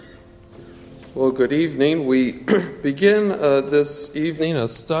Well, good evening. We begin this evening a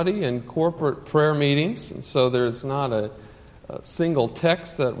study in corporate prayer meetings. And so there's not a single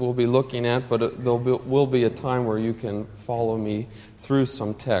text that we'll be looking at, but there will be a time where you can follow me through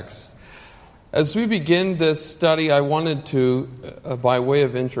some texts. As we begin this study, I wanted to, by way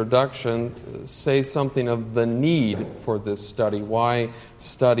of introduction, say something of the need for this study. Why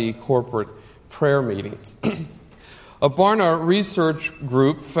study corporate prayer meetings? A Barna research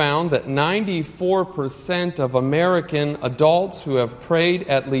group found that 94% of American adults who have prayed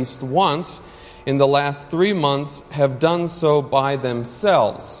at least once in the last 3 months have done so by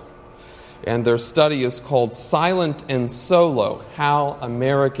themselves. And their study is called Silent and Solo: How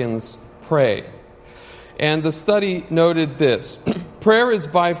Americans Pray. And the study noted this: prayer is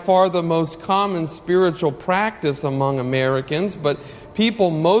by far the most common spiritual practice among Americans, but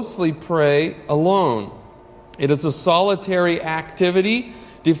people mostly pray alone. It is a solitary activity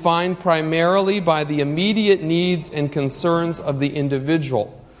defined primarily by the immediate needs and concerns of the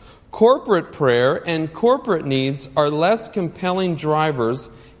individual. Corporate prayer and corporate needs are less compelling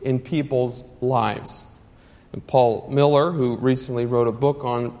drivers in people's lives. And Paul Miller, who recently wrote a book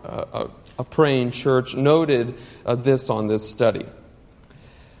on a praying church, noted this on this study.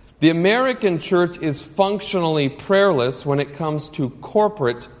 The American church is functionally prayerless when it comes to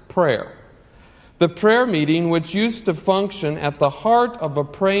corporate prayer. The prayer meeting, which used to function at the heart of a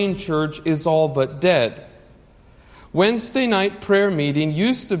praying church, is all but dead. Wednesday night prayer meeting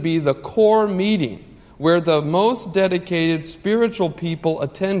used to be the core meeting where the most dedicated spiritual people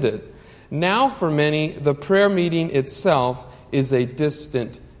attended. Now, for many, the prayer meeting itself is a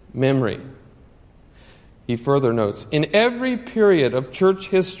distant memory. He further notes, in every period of church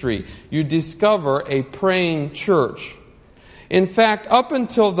history, you discover a praying church. In fact, up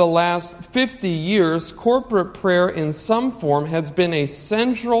until the last 50 years, corporate prayer in some form has been a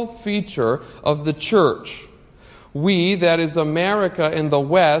central feature of the church. We, that is America and the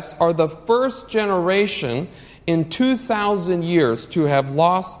West, are the first generation in 2,000 years to have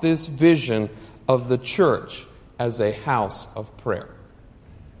lost this vision of the church as a house of prayer.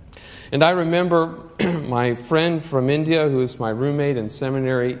 And I remember my friend from India, who is my roommate in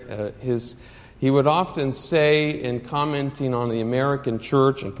seminary, he would often say, in commenting on the American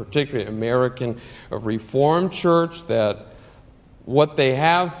church, and particularly American Reformed church, that what they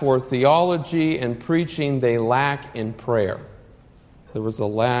have for theology and preaching, they lack in prayer. There was a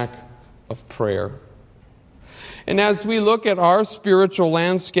lack of prayer. And as we look at our spiritual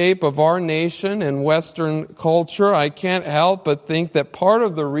landscape of our nation and Western culture, I can't help but think that part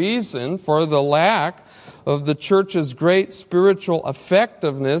of the reason for the lack of the church's great spiritual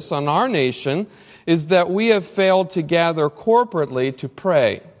effectiveness on our nation is that we have failed to gather corporately to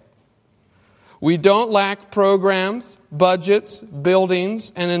pray. We don't lack programs, budgets,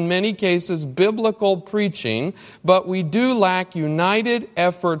 buildings, and in many cases biblical preaching, but we do lack united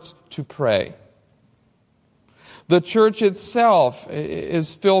efforts to pray. The church itself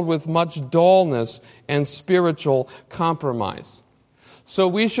is filled with much dullness and spiritual compromise. So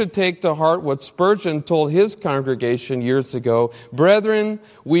we should take to heart what Spurgeon told his congregation years ago: "Brethren,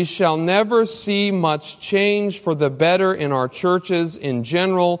 we shall never see much change for the better in our churches in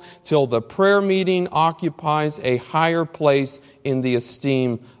general till the prayer meeting occupies a higher place in the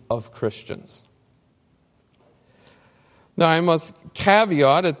esteem of Christians." Now, I must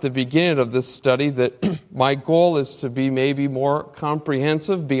caveat at the beginning of this study that my goal is to be maybe more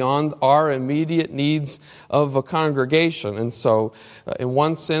comprehensive beyond our immediate needs of a congregation. And so, in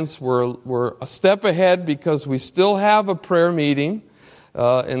one sense, we're a step ahead because we still have a prayer meeting,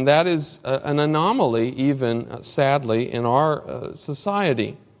 and that is an anomaly, even sadly, in our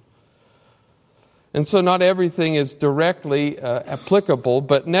society. And so not everything is directly applicable,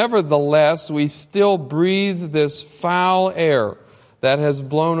 but nevertheless, we still breathe this foul air that has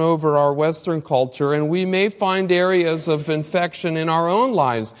blown over our Western culture, and we may find areas of infection in our own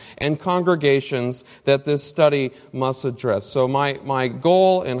lives and congregations that this study must address. So my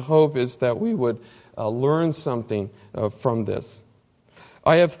goal and hope is that we would learn something from this.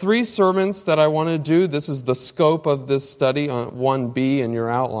 I have 3 sermons that I want to do. This is the scope of this study on 1B in your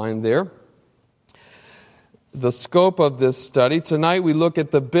outline there. The scope of this study. Tonight we look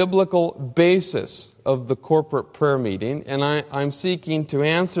at the biblical basis of the corporate prayer meeting, and I'm seeking to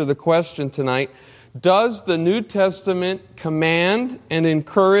answer the question tonight: does the New Testament command and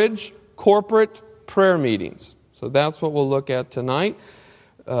encourage corporate prayer meetings? So that's what we'll look at tonight.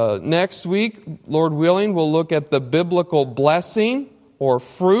 Next week, Lord willing, we'll look at the biblical blessing or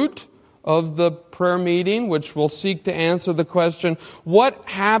fruit of the prayer meeting, which will seek to answer the question: what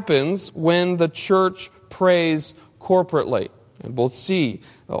happens when the church prays corporately? And we'll see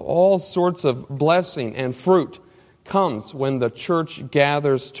All sorts of blessing and fruit comes when the church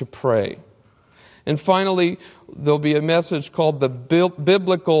gathers to pray. And finally, there'll be a message called the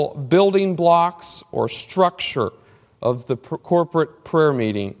biblical building blocks or structure of the corporate prayer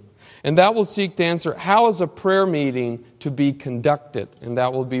meeting. And that will seek to answer, how is a prayer meeting to be conducted? And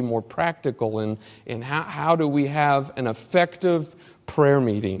that will be more practical in how do we have an effective prayer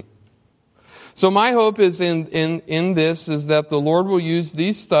meeting? So my hope is in this is that the Lord will use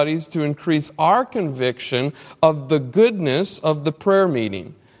these studies to increase our conviction of the goodness of the prayer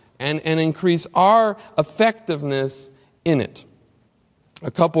meeting and increase our effectiveness in it.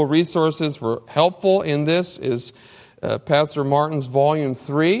 A couple resources were helpful in this is Pastor Martin's Volume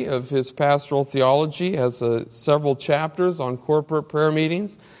 3 of his Pastoral Theology has several chapters on corporate prayer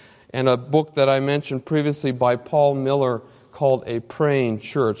meetings, and a book that I mentioned previously by Paul Miller called A Praying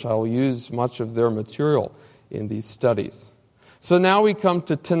Church. I will use much of their material in these studies. So now we come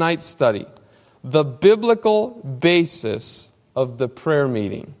to tonight's study, the biblical basis of the prayer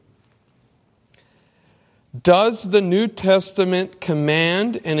meeting. Does the New Testament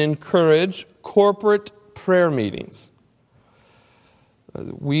command and encourage corporate prayer meetings?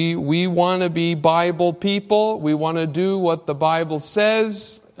 We want to be Bible people. We want to do what the Bible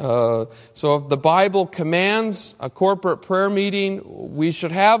says. So if the Bible commands a corporate prayer meeting, we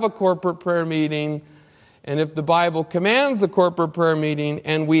should have a corporate prayer meeting. And if the Bible commands a corporate prayer meeting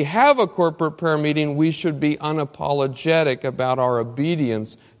and we have a corporate prayer meeting, we should be unapologetic about our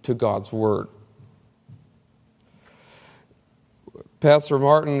obedience to God's Word. Pastor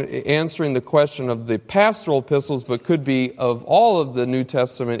Martin, answering the question of the pastoral epistles, but could be of all of the New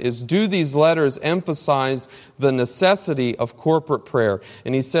Testament, is do these letters emphasize the necessity of corporate prayer?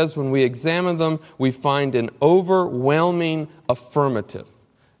 And he says when we examine them, we find an overwhelming affirmative.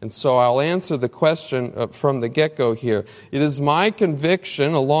 And so I'll answer the question from the get-go here. It is my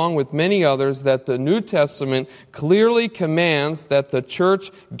conviction, along with many others, that the New Testament clearly commands that the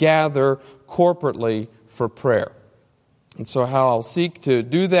church gather corporately for prayer. And so how I'll seek to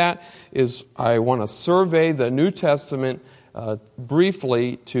do that is I want to survey the New Testament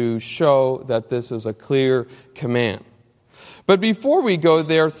briefly to show that this is a clear command. But before we go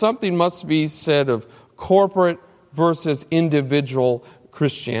there, something must be said of corporate versus individual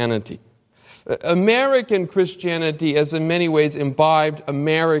Christianity. American Christianity has in many ways imbibed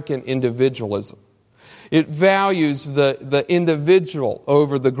American individualism. It values the individual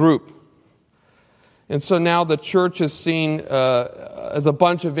over the group. And so now the church is seen as a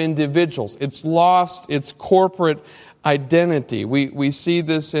bunch of individuals. It's lost its corporate identity. We see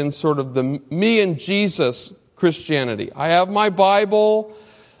this in sort of the me and Jesus Christianity. I have my Bible.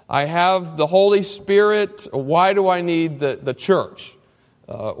 I have the Holy Spirit. Why do I need the church?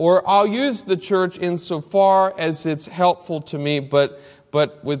 Or I'll use the church insofar as it's helpful to me, but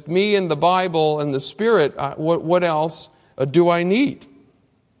with me and the Bible and the Spirit, what else do I need?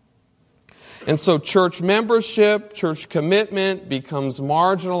 And so church membership, church commitment becomes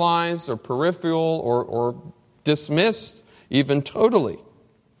marginalized or peripheral or dismissed, even totally.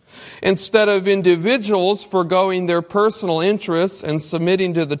 Instead of individuals forgoing their personal interests and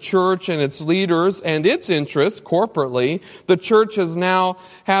submitting to the church and its leaders and its interests corporately, the church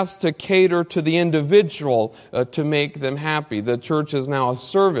has to cater to the individual to make them happy. The church is now a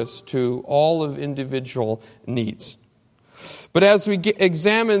service to all of individual needs. But as we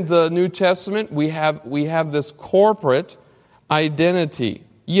examine the New Testament, we have this corporate identity.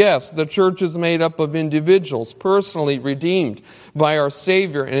 Yes, the church is made up of individuals, personally redeemed by our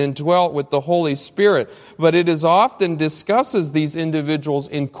Savior and indwelt with the Holy Spirit. But it is often discusses these individuals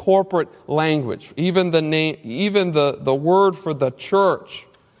in corporate language. Even the word for the church,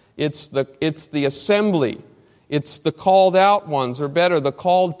 it's the assembly. It's the called out ones, or better, the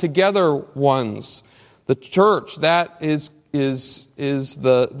called together ones. The church, that is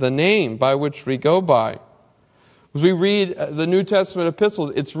the name by which we go by. As we read the New Testament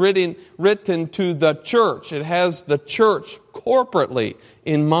epistles, it's written to the church. It has the church corporately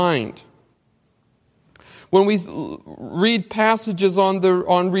in mind. When we read passages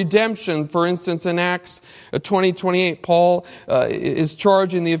on redemption, for instance, in Acts 20:28, Paul is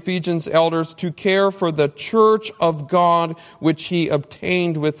charging the Ephesians elders to care for the church of God, which he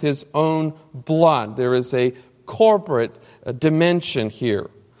obtained with his own blood. There is a corporate dimension here.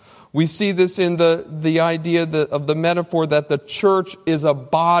 We see this in the idea of the metaphor that the church is a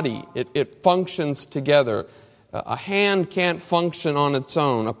body. It functions together. A hand can't function on its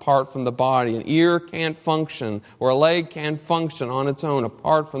own apart from the body. An ear can't function, or a leg can't function on its own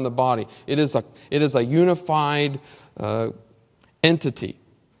apart from the body. It is a unified entity.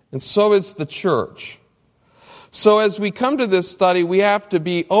 And so is the church. So as we come to this study, we have to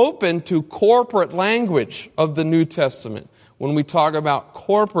be open to corporate language of the New Testament when we talk about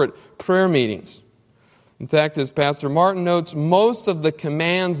corporate prayer meetings. In fact, as Pastor Martin notes, most of the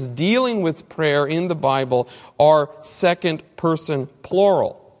commands dealing with prayer in the Bible are second person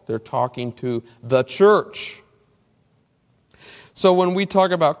plural. They're talking to the church. So when we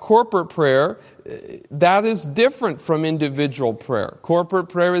talk about corporate prayer, that is different from individual prayer. Corporate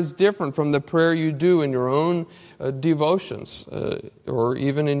prayer is different from the prayer you do in your own devotions or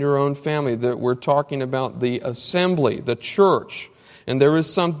even in your own family. That we're talking about the assembly, the church. And there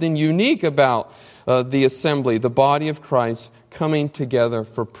is something unique about the assembly, the body of Christ, coming together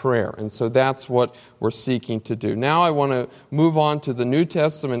for prayer. And so that's what we're seeking to do. Now I want to move on to the New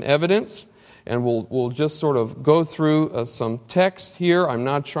Testament evidence. And we'll just sort of go through some text here. I'm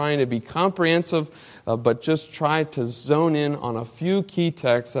not trying to be comprehensive, but just try to zone in on a few key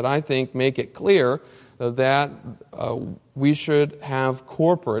texts that I think make it clear that we should have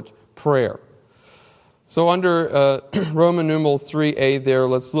corporate prayer. So under Roman numeral 3a there,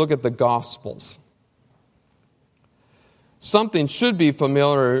 let's look at the Gospels. Something should be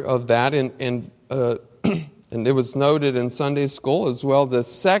familiar of that, and it was noted in Sunday school as well, the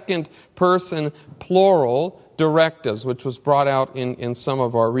second person plural directives, which was brought out in some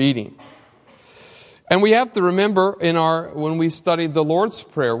of our reading. And we have to remember when we studied the Lord's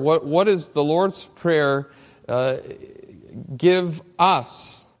Prayer, what is the Lord's Prayer give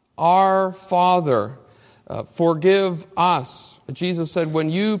us? Our Father, forgive us. Jesus said,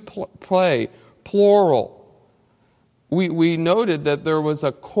 when you pray, plural. We noted that there was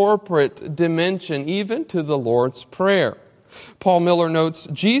a corporate dimension even to the Lord's Prayer. Paul Miller notes,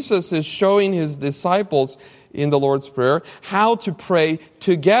 Jesus is showing his disciples in the Lord's Prayer how to pray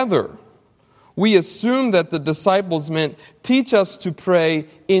together. We assume that the disciples meant teach us to pray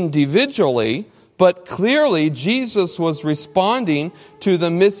individually, but clearly Jesus was responding to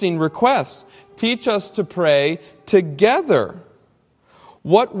the missing request. Teach us to pray together.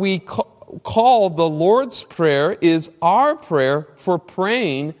 What we call the Lord's Prayer is our prayer for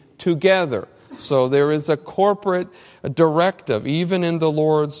praying together. So there is a corporate directive, even in the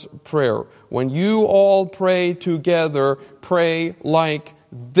Lord's Prayer. When you all pray together, pray like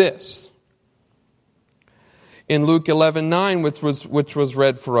this. In Luke 11:9, which was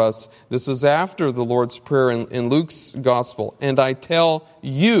read for us, this is after the Lord's Prayer in Luke's Gospel. And I tell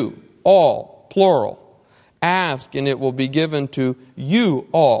you all, plural, ask and it will be given to you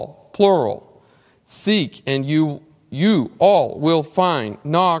all, plural. Seek and you all will find.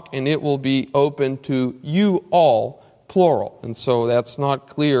 Knock and it will be open to you all, plural. And so that's not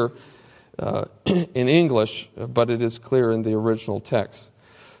clear in English, but it is clear in the original text.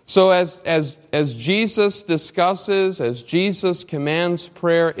 So as Jesus discusses, as Jesus commands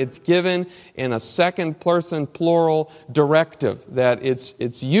prayer, it's given in a second person plural directive, that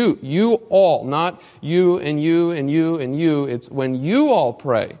it's you all, not you and you and you and you. It's when you all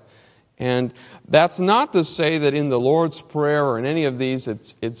pray. And that's not to say that in the Lord's Prayer or in any of these,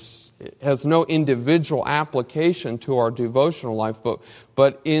 it has no individual application to our devotional life.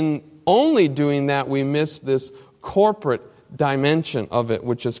 But in only doing that, we miss this corporate dimension of it,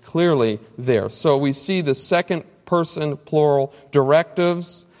 which is clearly there. So we see the second person plural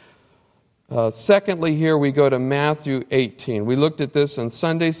directives. Secondly, here we go to Matthew 18. We looked at this in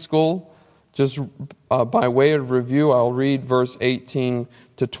Sunday school. Just by way of review, I'll read verse 18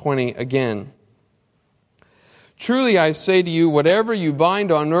 to 20 again. Truly I say to you, whatever you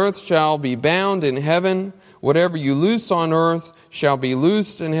bind on earth shall be bound in heaven. Whatever you loose on earth shall be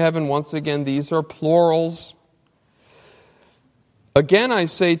loosed in heaven. Once again, these are plurals. Again, I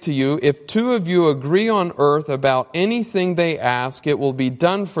say to you, if two of you agree on earth about anything they ask, it will be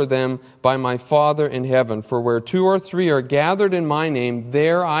done for them by my Father in heaven. For where two or three are gathered in my name,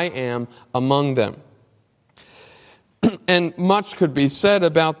 there I am among them. And much could be said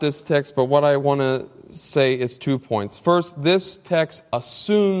about this text, but what I want to say is 2 points. First, this text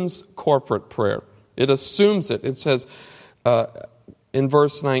assumes corporate prayer. It assumes it. It says in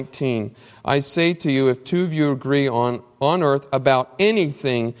verse 19, I say to you, if two of you agree on earth about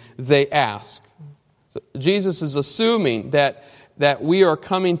anything they ask. So Jesus is assuming that we are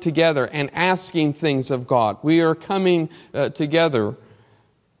coming together and asking things of God. We are coming together.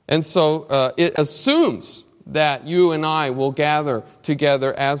 And so it assumes that you and I will gather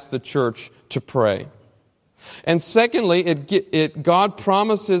together as the church to pray. And secondly, God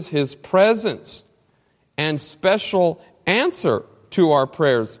promises His presence and special answer to our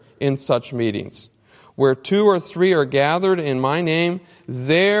prayers in such meetings. Where two or three are gathered in my name,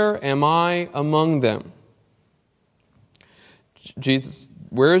 there am I among them. Jesus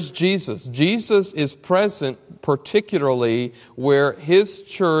Where's Jesus? Jesus is present particularly where His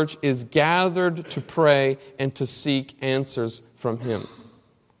church is gathered to pray and to seek answers from Him.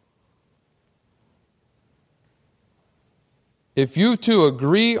 If you two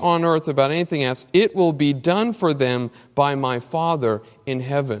agree on earth about anything else, it will be done for them by my Father in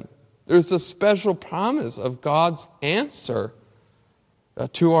heaven. There's a special promise of God's answer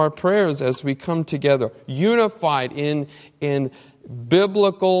to our prayers as we come together, unified in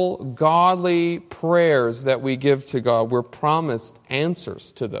biblical, godly prayers that we give to God. We're promised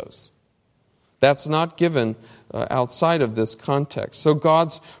answers to those. That's not given outside of this context. So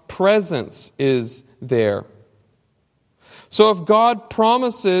God's presence is there. So if God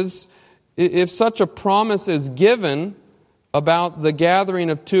promises, if such a promise is given about the gathering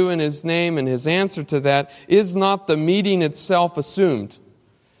of two in His name and His answer to that, is not the meeting itself assumed?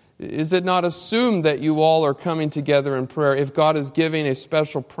 Is it not assumed that you all are coming together in prayer if God is giving a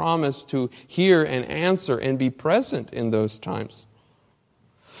special promise to hear and answer and be present in those times?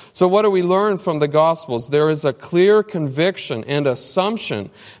 So what do we learn from the Gospels? There is a clear conviction and assumption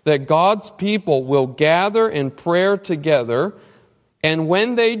that God's people will gather in prayer together, and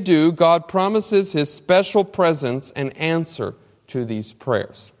when they do, God promises His special presence and answer to these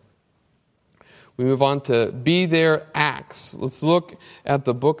prayers. We move on to be there, Acts. Let's look at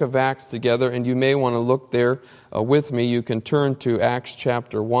the book of Acts together, and you may want to look there with me. You can turn to Acts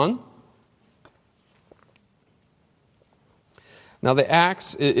chapter 1. Now the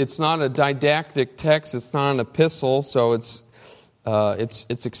Acts, it's not a didactic text, it's not an epistle, so it's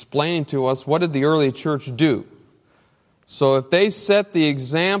explaining to us what did the early church do. So if they set the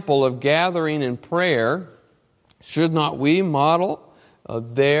example of gathering in prayer, should not we model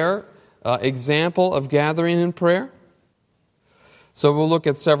their example of gathering in prayer? So we'll look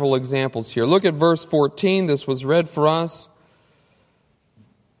at several examples here. Look at verse 14, this was read for us.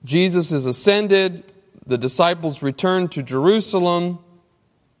 Jesus is ascended. The disciples returned to Jerusalem.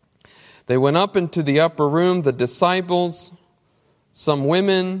 They went up into the upper room, the disciples, some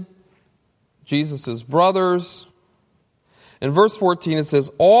women, Jesus' brothers. In verse 14 it says,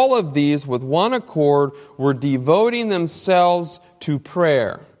 all of these with one accord were devoting themselves to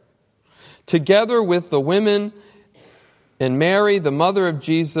prayer, together with the women and Mary, the mother of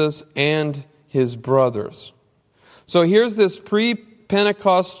Jesus, and His brothers. So here's this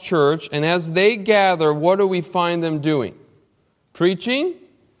Pentecost church, and as they gather, what do we find them doing? Preaching?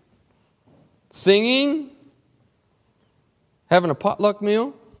 Singing? Having a potluck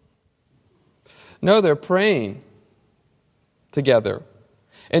meal? No, they're praying together.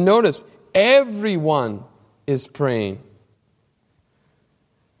 And notice, everyone is praying.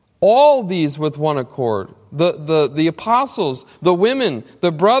 All these with one accord. The apostles, the women,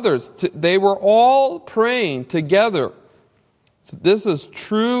 the brothers, they were all praying together. So this is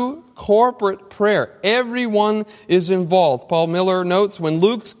true corporate prayer. Everyone is involved. Paul Miller notes, when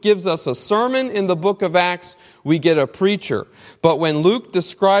Luke gives us a sermon in the book of Acts, we get a preacher. But when Luke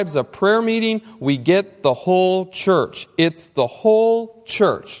describes a prayer meeting, we get the whole church. It's the whole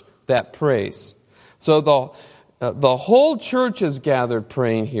church that prays. So the whole church is gathered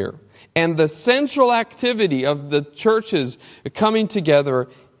praying here. And the central activity of the churches coming together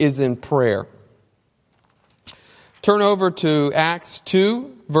is in prayer. Turn over to Acts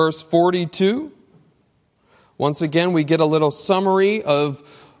 2, verse 42. Once again, we get a little summary of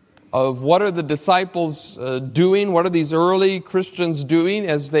what are the disciples doing, what are these early Christians doing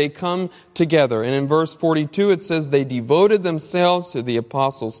as they come together. And in verse 42 it says, they devoted themselves to the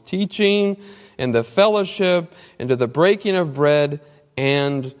apostles' teaching and the fellowship and to the breaking of bread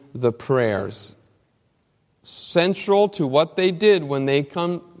and the prayers. Central to what they did when they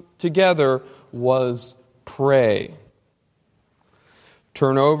come together was pray.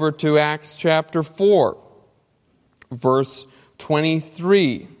 Turn over to Acts chapter 4, verse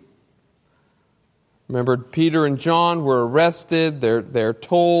 23. Remember, Peter and John were arrested. They're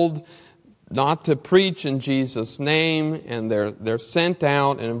told not to preach in Jesus' name, and they're sent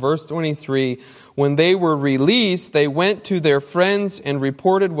out. And in verse 23, when they were released, they went to their friends and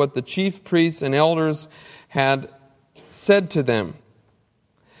reported what the chief priests and elders had said to them.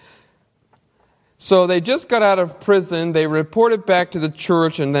 So they just got out of prison, they reported back to the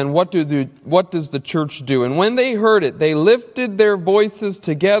church, and then what does the church do? And when they heard it, they lifted their voices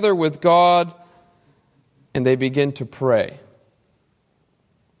together with God, and they begin to pray.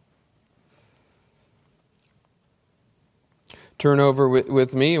 Turn over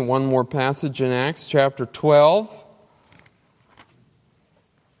with me in one more passage in Acts chapter 12.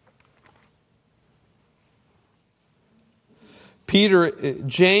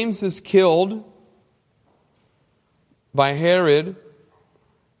 James is killed by Herod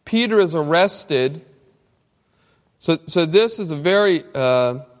Peter is arrested. So this is a very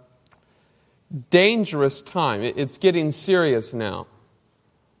dangerous time. It's getting serious now.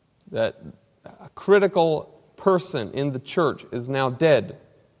 That a critical person in the church is now dead.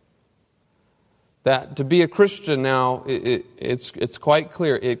 That to be a Christian now, it's quite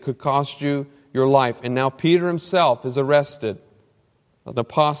clear. It could cost you your life. And now Peter himself is arrested, an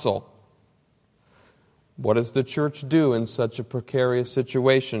apostle. What does the church do in such a precarious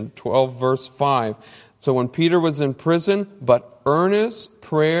situation? 12 verse 5. So when Peter was in prison, but earnest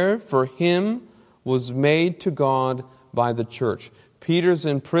prayer for him was made to God by the church. Peter's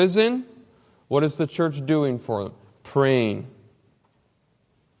in prison. What is the church doing for him? Praying.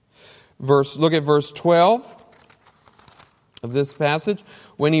 Look at verse 12 of this passage.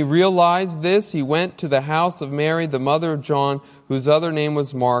 When he realized this, he went to the house of Mary, the mother of John, whose other name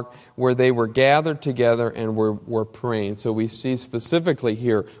was Mark, where they were gathered together and were praying. So we see specifically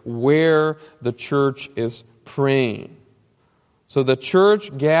here where the church is praying. So the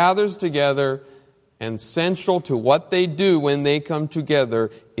church gathers together, and central to what they do when they come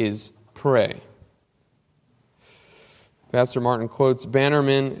together is pray. Pastor Martin quotes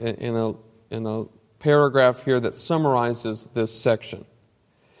Bannerman in a paragraph here that summarizes this section.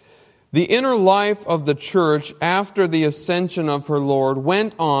 The inner life of the church after the ascension of her Lord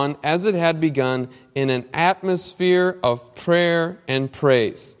went on as it had begun in an atmosphere of prayer and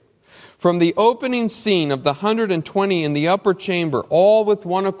praise. From the opening scene of the 120 in the upper chamber, all with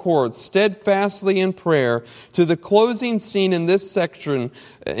one accord, steadfastly in prayer, to the closing scene in this section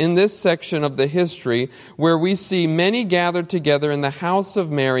of the history, where we see many gathered together in the house of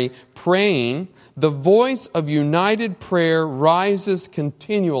Mary praying, the voice of united prayer rises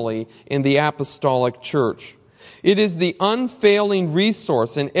continually in the apostolic church. It is the unfailing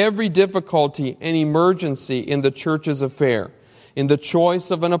resource in every difficulty and emergency in the church's affair. In the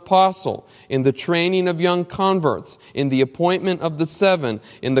choice of an apostle, in the training of young converts, in the appointment of the 7,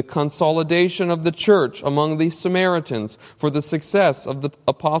 in the consolidation of the church among the Samaritans, for the success of the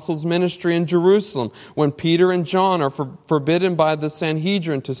apostles' ministry in Jerusalem, when Peter and John are forbidden by the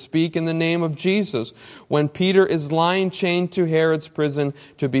Sanhedrin to speak in the name of Jesus, when Peter is lying chained to Herod's prison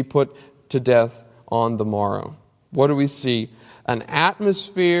to be put to death on the morrow. What do we see? An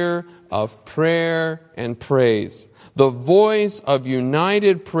atmosphere of prayer and praise. The voice of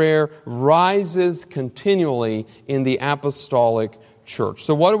united prayer rises continually in the apostolic church.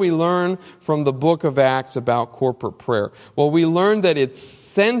 So what do we learn from the book of Acts about corporate prayer? Well, we learn that it's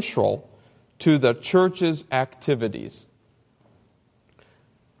central to the church's activities.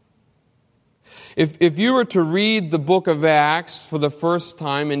 If you were to read the book of Acts for the first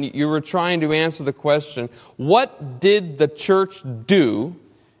time and you were trying to answer the question, what did the church do?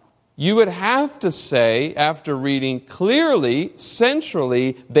 You would have to say, after reading clearly,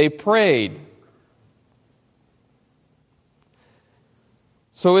 centrally, they prayed.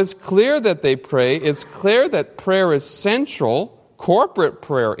 So it's clear that they pray. It's clear that prayer is central. Corporate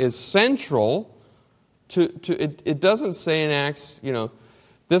prayer is central to it. It doesn't say in Acts,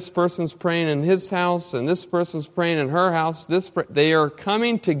 this person's praying in his house and this person's praying in her house. They are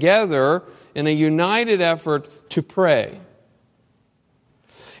coming together in a united effort to pray.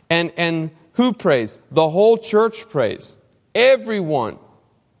 And who prays? The whole church prays. Everyone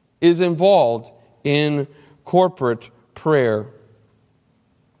is involved in corporate prayer.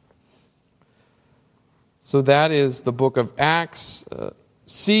 So that is the book of Acts.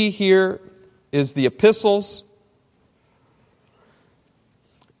 C here is the epistles.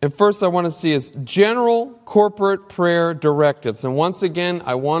 And first I want to see is general corporate prayer directives. And once again,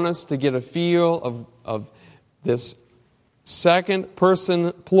 I want us to get a feel of this second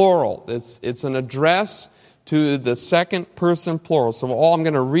person plural. It's an address to the second person plural. So I'm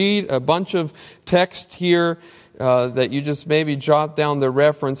going to read a bunch of text here that you just maybe jot down the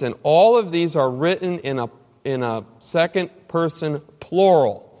reference. And all of these are written in a second person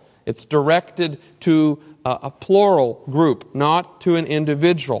plural. It's directed to a plural group, not to an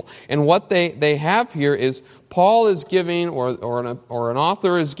individual. And what they have here is Paul is giving, or an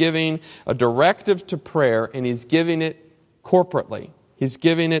author is giving a directive to prayer, and he's giving it corporately. He's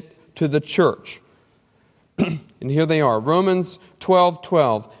giving it to the church. And here they are. Romans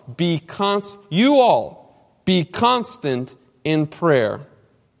 12:12. You all be constant in prayer.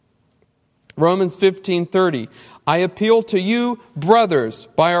 Romans 15:30. I appeal to you, brothers,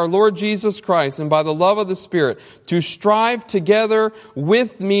 by our Lord Jesus Christ and by the love of the Spirit, to strive together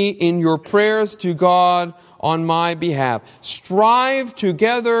with me in your prayers to God on my behalf. Strive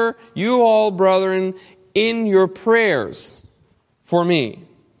together, you all, brethren, in your prayers for me.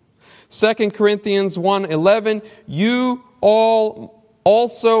 2 Corinthians 1:11, you all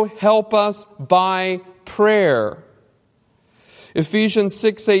also help us by prayer. Ephesians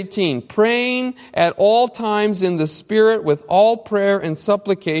 6:18, praying at all times in the Spirit with all prayer and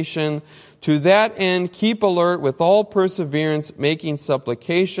supplication. To that end, keep alert with all perseverance, making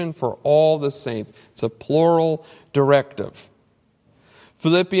supplication for all the saints. It's a plural directive.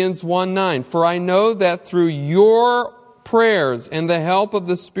 Philippians 1:9, for I know that through your prayers and the help of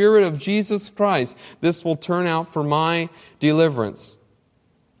the Spirit of Jesus Christ, this will turn out for my deliverance.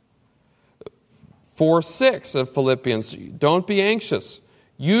 4:6 of Philippians, don't be anxious.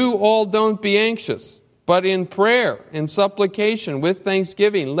 You all don't be anxious, but in prayer, in supplication, with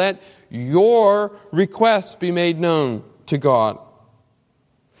thanksgiving, let your requests be made known to God.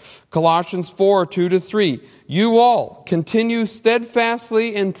 Colossians 4:2-3, you all continue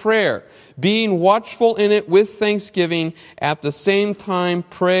steadfastly in prayer, being watchful in it with thanksgiving. At the same time,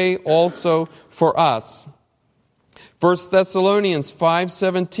 pray also for us. 1 Thessalonians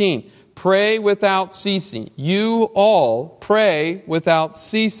 5:17, pray without ceasing. You all pray without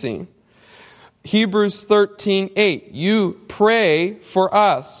ceasing. Hebrews 13:8, you pray for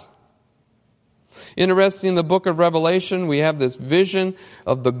us. Interesting, in the book of Revelation, we have this vision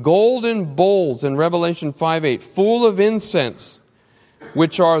of the golden bowls in Revelation 5:8, full of incense,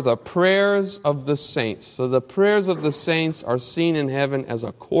 which are the prayers of the saints. So the prayers of the saints are seen in heaven as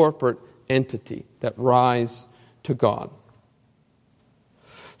a corporate entity that rise to God.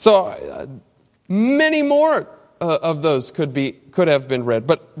 So many more of those could have been read,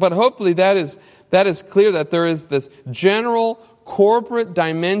 but hopefully that is clear, that there is this general corporate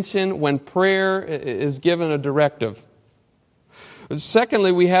dimension when prayer is given a directive.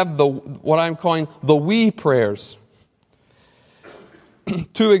 Secondly, we have what I'm calling the we prayers.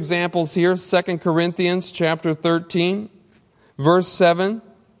 Two examples here. 2 Corinthians chapter 13, verse 7.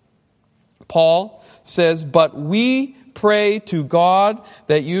 Paul says, but we pray to God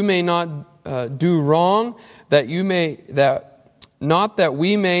that you may not do wrong, not that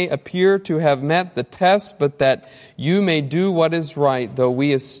we may appear to have met the test, but that you may do what is right, though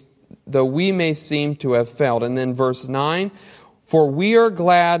we may seem to have failed. And then verse 9, for we are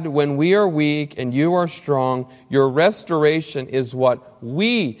glad when we are weak and you are strong. Your restoration is what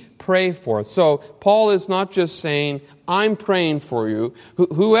we pray for. So Paul is not just saying, I'm praying for you.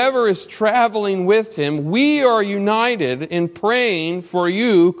 Whoever is traveling with him, we are united in praying for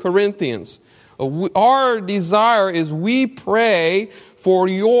you, Corinthians. Our desire is we pray for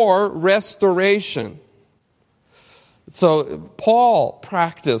your restoration. So Paul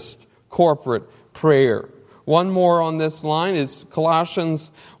practiced corporate prayer. One more on this line is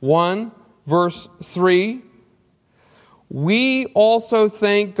Colossians 1, verse 3. We also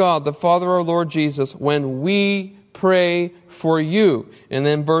thank God, the Father of our Lord Jesus, when we pray for you. And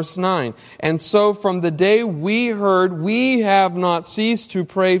then verse 9. And so from the day we heard, we have not ceased to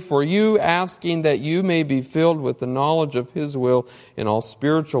pray for you, asking that you may be filled with the knowledge of His will in all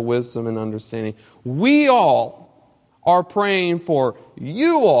spiritual wisdom and understanding. We all are praying for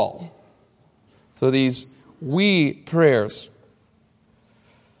you all. So these we prayers.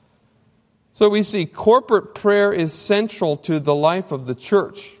 So we see corporate prayer is central to the life of the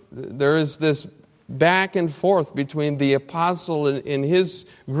church. There is this back and forth between the apostle in his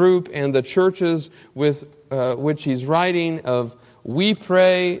group and the churches with which he's writing of we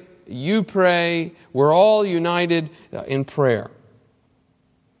pray, you pray, we're all united in prayer.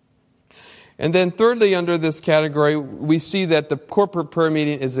 And then thirdly, under this category, we see that the corporate prayer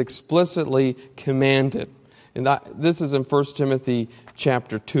meeting is explicitly commanded. And this is in 1 Timothy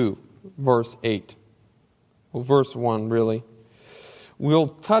chapter 2, verse 8. Well, verse 1, really. We'll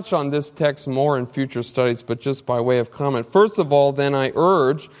touch on this text more in future studies, but just by way of comment. First of all, then I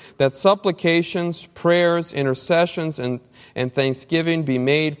urge that supplications, prayers, intercessions, and thanksgiving be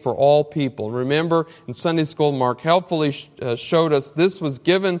made for all people. Remember, in Sunday school, Mark helpfully showed us this was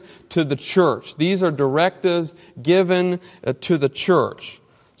given to the church. These are directives given to the church.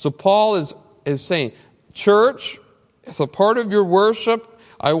 So Paul is saying, church, as a part of your worship,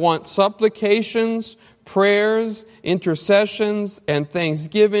 I want supplications, prayers, intercessions, and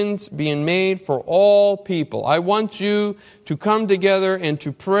thanksgivings being made for all people. I want you to come together and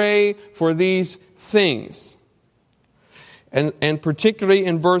to pray for these things. And particularly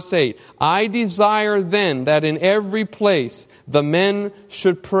in verse 8, I desire then that in every place the men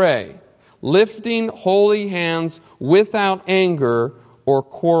should pray, lifting holy hands without anger or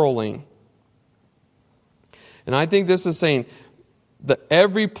quarreling. And I think this is saying that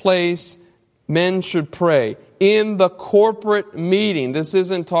every place men should pray. In the corporate meeting, this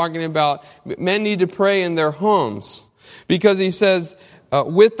isn't talking about men need to pray in their homes. Because he says,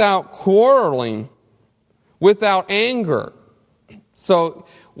 without quarreling, without anger. So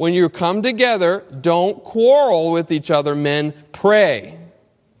when you come together, don't quarrel with each other, men, pray.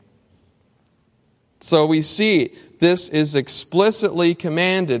 So we see this is explicitly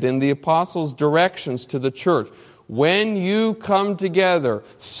commanded in the apostles' directions to the church. When you come together,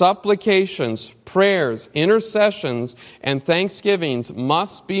 supplications, prayers, intercessions, and thanksgivings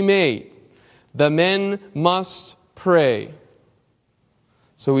must be made. The men must pray.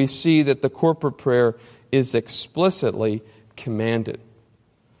 So we see that the corporate prayer is explicitly commanded.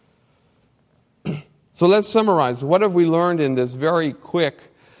 So let's summarize. What have we learned in this very quick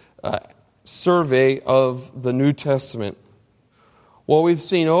survey of the New Testament? Well, we've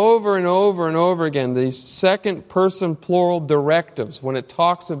seen over and over and over again these second-person plural directives when it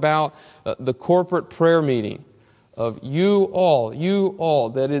talks about the corporate prayer meeting of you all,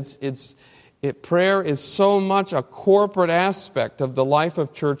 that prayer is so much a corporate aspect of the life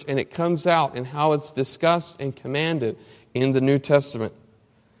of church, and it comes out in how it's discussed and commanded in the New Testament.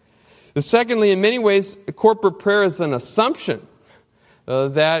 Secondly, in many ways, corporate prayer is an assumption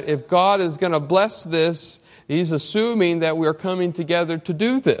that if God is going to bless this, He's assuming that we're coming together to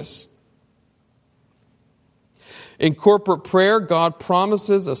do this. In corporate prayer, God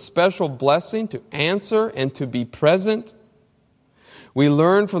promises a special blessing to answer and to be present. We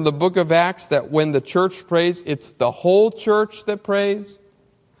learn from the book of Acts that when the church prays, it's the whole church that prays.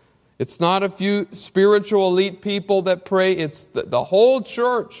 It's not a few spiritual elite people that pray. It's the whole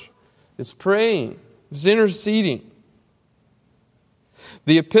church is praying, is interceding.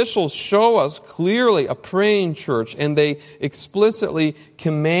 The epistles show us clearly a praying church, and they explicitly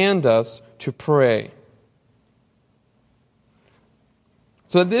command us to pray.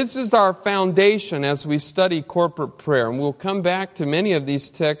 So this is our foundation as we study corporate prayer. And we'll come back to many of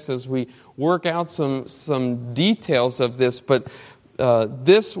these texts as we work out some details of this. But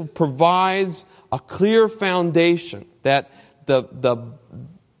this provides a clear foundation that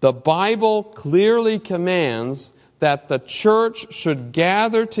the Bible clearly commands that the church should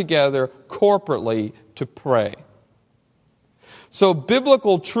gather together corporately to pray. So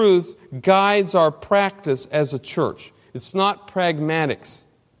biblical truth guides our practice as a church. It's not pragmatics.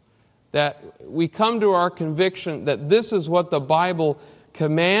 That we come to our conviction that this is what the Bible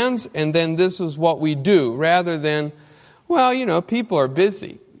commands and then this is what we do, rather than, well, people are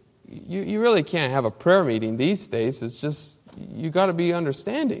busy. You really can't have a prayer meeting these days. It's just, you got to be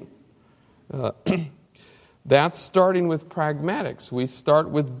understanding. That's starting with pragmatics. We start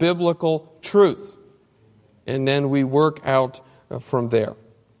with biblical truth, and then we work out from there.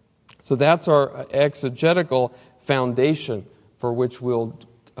 So that's our exegetical foundation for which we'll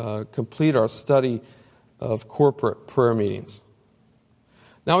complete our study of corporate prayer meetings.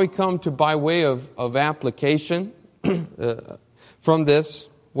 Now we come to, by way of application from this,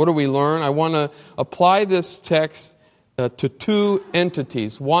 what do we learn? I want to apply this text to two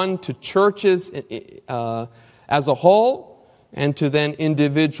entities. One, to churches as a whole, and to then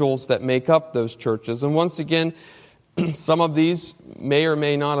individuals that make up those churches. And once again, some of these may or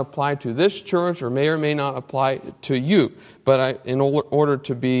may not apply to this church or may not apply to you. But in order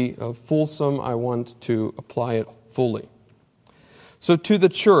to be fulsome, I want to apply it fully. So to the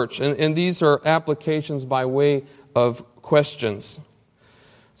church, and these are applications by way of questions.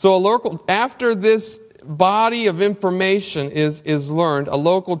 So after this body of information is learned, a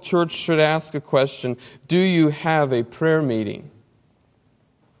local church should ask a question: do you have a prayer meeting?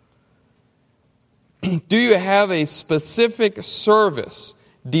 Do you have a specific service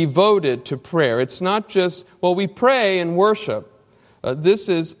devoted to prayer? It's not just, we pray and worship. This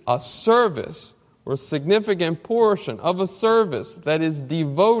is a service, or a significant portion of a service that is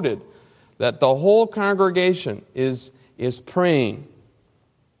devoted, that the whole congregation is praying.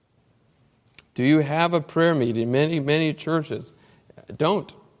 Do you have a prayer meeting? Many churches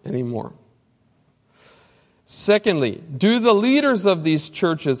don't anymore. Secondly, do the leaders of these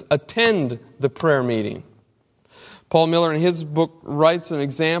churches attend the prayer meeting? Paul Miller in his book writes an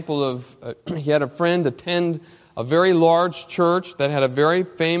example of, he had a friend attend a very large church that had a very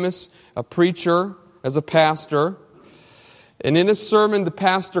famous preacher as a pastor. And in his sermon, the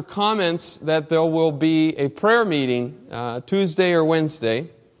pastor comments that there will be a prayer meeting Tuesday or Wednesday.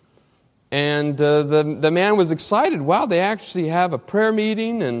 And the man was excited. Wow, they actually have a prayer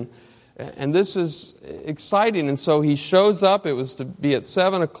meeting, and this is exciting. And so he shows up. It was to be at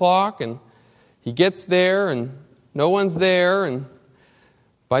 7 o'clock, and he gets there, and no one's there. And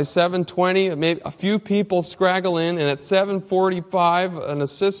by 7:20, maybe a few people scraggle in, and at 7:45, an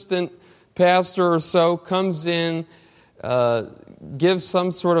assistant pastor or so comes in, gives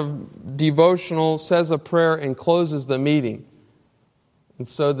some sort of devotional, says a prayer, and closes the meeting. And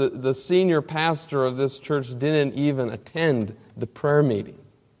so the senior pastor of this church didn't even attend the prayer meeting.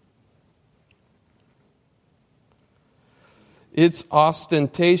 It's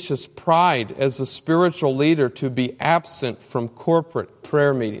ostentatious pride as a spiritual leader to be absent from corporate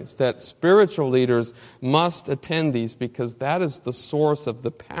prayer meetings. That spiritual leaders must attend these because that is the source of the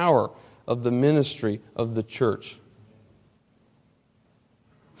power of the ministry of the church.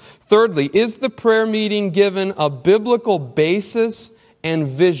 Thirdly, is the prayer meeting given a biblical basis and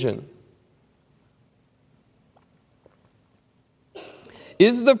vision?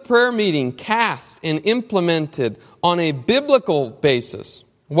 Is the prayer meeting cast and implemented on a biblical basis?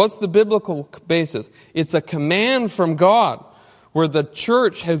 What's the biblical basis? It's a command from God where the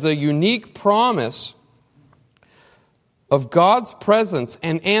church has a unique promise of God's presence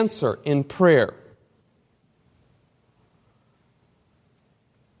and answer in prayer.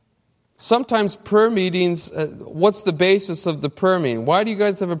 Sometimes prayer meetings, what's the basis of the prayer meeting? Why do you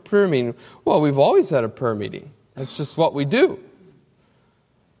guys have a prayer meeting? Well, we've always had a prayer meeting. That's just what we do.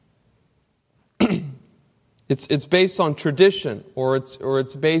 It's based on tradition, or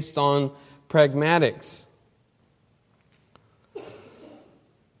it's based on pragmatics.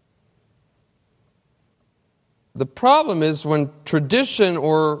 The problem is when tradition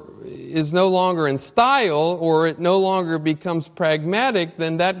is no longer in style, or it no longer becomes pragmatic,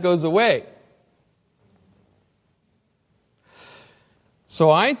 then that goes away.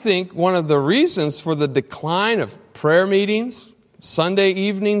 So I think one of the reasons for the decline of prayer meetings, Sunday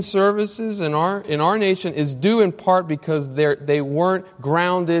evening services in our nation is due in part because they weren't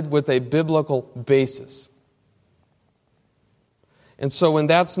grounded with a biblical basis. And so when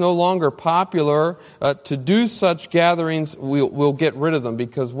that's no longer popular to do such gatherings, we'll get rid of them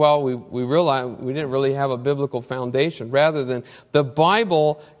because, well, we realize we didn't really have a biblical foundation. Rather than the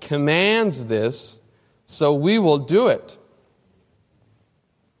Bible commands this, so we will do it.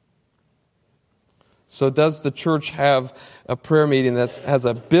 So does the church have a prayer meeting that has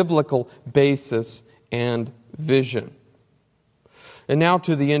a biblical basis and vision? And now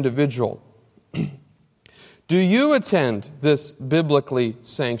to the individual. Do you attend this biblically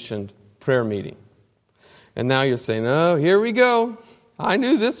sanctioned prayer meeting? And now you're saying, oh, here we go. I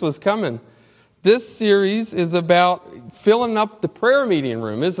knew this was coming. This series is about filling up the prayer meeting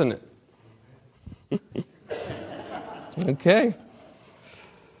room, isn't it? Okay.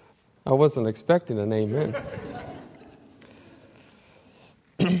 I wasn't expecting an amen.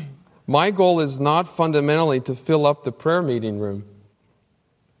 My goal is not fundamentally to fill up the prayer meeting room.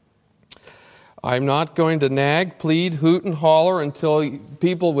 I'm not going to nag, plead, hoot, and holler until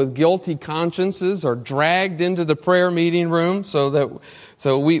people with guilty consciences are dragged into the prayer meeting room so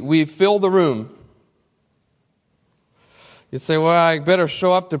we fill the room. You say, well, I better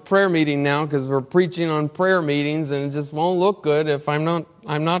show up to prayer meeting now because we're preaching on prayer meetings and it just won't look good if I'm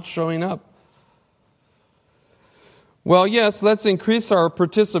not showing up. Well, yes, let's increase our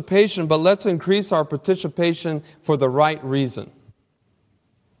participation, but let's increase our participation for the right reason.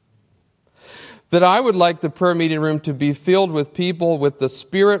 That I would like the prayer meeting room to be filled with people with the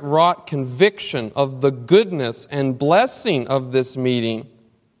Spirit-wrought conviction of the goodness and blessing of this meeting,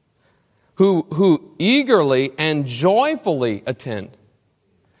 who eagerly and joyfully attend.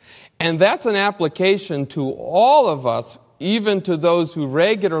 And that's an application to all of us, even to those who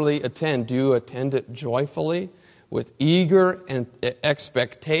regularly attend. Do you attend it joyfully, with eager and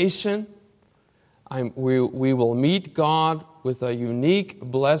expectation? We will meet God with a unique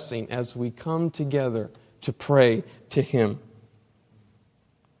blessing as we come together to pray to Him.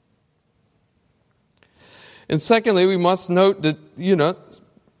 And secondly, we must note that,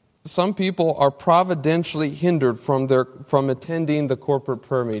 some people are providentially hindered from attending the corporate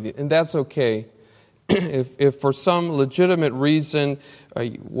prayer meeting, and that's okay. If for some legitimate reason,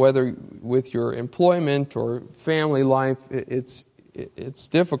 whether with your employment or family life, it's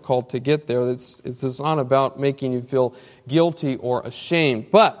difficult to get there. It's not about making you feel guilty or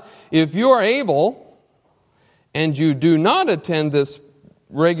ashamed. But if you are able and you do not attend this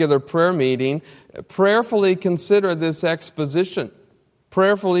regular prayer meeting, prayerfully consider this exposition.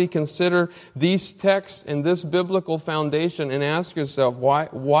 Prayerfully consider these texts and this biblical foundation and ask yourself,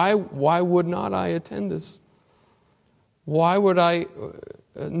 why would not I attend this? Why would I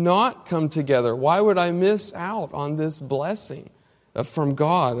not come together? Why would I miss out on this blessing from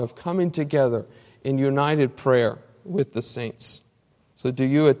God of coming together in united prayer with the saints? So do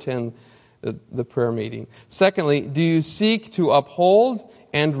you attend the prayer meeting? Secondly, do you seek to uphold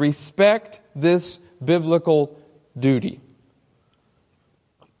and respect this biblical duty?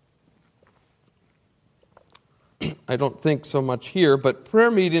 I don't think so much here, but prayer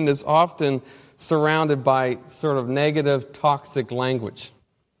meeting is often surrounded by sort of negative, toxic language.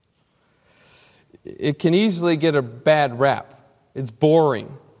 It can easily get a bad rap. It's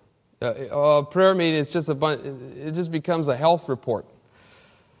boring. A prayer meeting, it's just it just becomes a health report.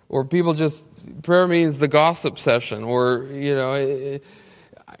 Or prayer meetings, the gossip session, or,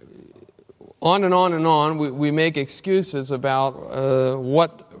 on and on and on, we make excuses about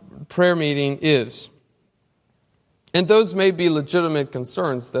what prayer meeting is. And those may be legitimate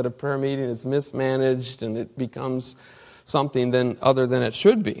concerns, that a prayer meeting is mismanaged and it becomes something other than it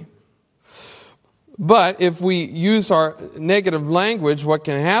should be. But if we use our negative language, what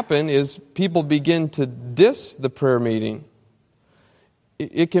can happen is people begin to diss the prayer meeting.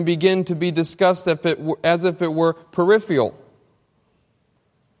 It can begin to be discussed as if it were peripheral.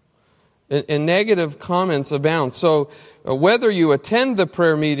 And negative comments abound. So whether you attend the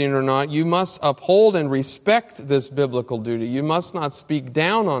prayer meeting or not, you must uphold and respect this biblical duty. You must not speak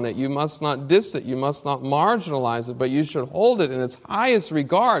down on it. You must not diss it. You must not marginalize it. But you should hold it in its highest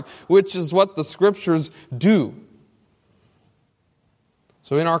regard, which is what the Scriptures do.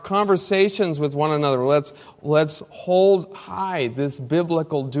 So in our conversations with one another, let's hold high this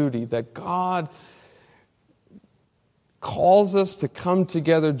biblical duty that God calls us to come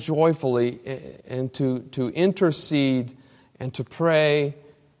together joyfully and to intercede and to pray,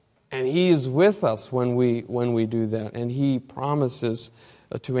 and He is with us when we do that, and He promises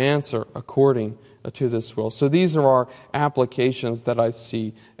to answer according to this will. So these are our applications that I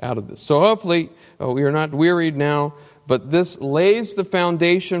see out of this. So hopefully we are not wearied now, but this lays the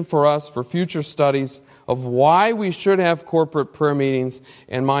foundation for us for future studies of why we should have corporate prayer meetings,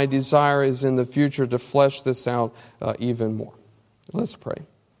 and my desire is in the future to flesh this out even more. Let's pray.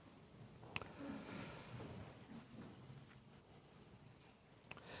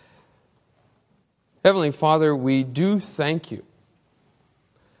 Heavenly Father, we do thank You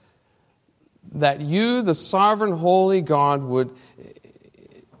that You, the sovereign, holy God, would,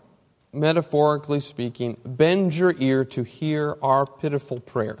 metaphorically speaking, bend Your ear to hear our pitiful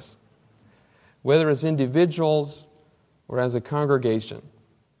prayers, whether as individuals or as a congregation.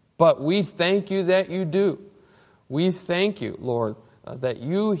 But we thank You that You do. We thank You, Lord, that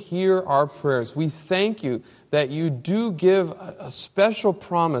You hear our prayers. We thank You that You do give a special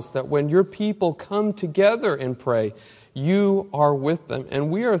promise that when Your people come together and pray, You are with them. And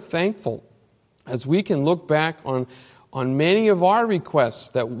we are thankful as we can look back on many of our requests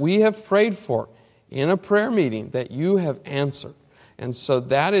that we have prayed for in a prayer meeting that You have answered. And so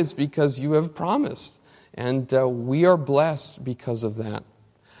that is because You have promised, and we are blessed because of that.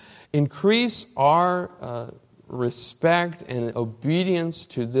 Increase our respect and obedience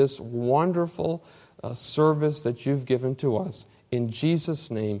to this wonderful service that You've given to us. In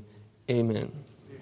Jesus' name, amen.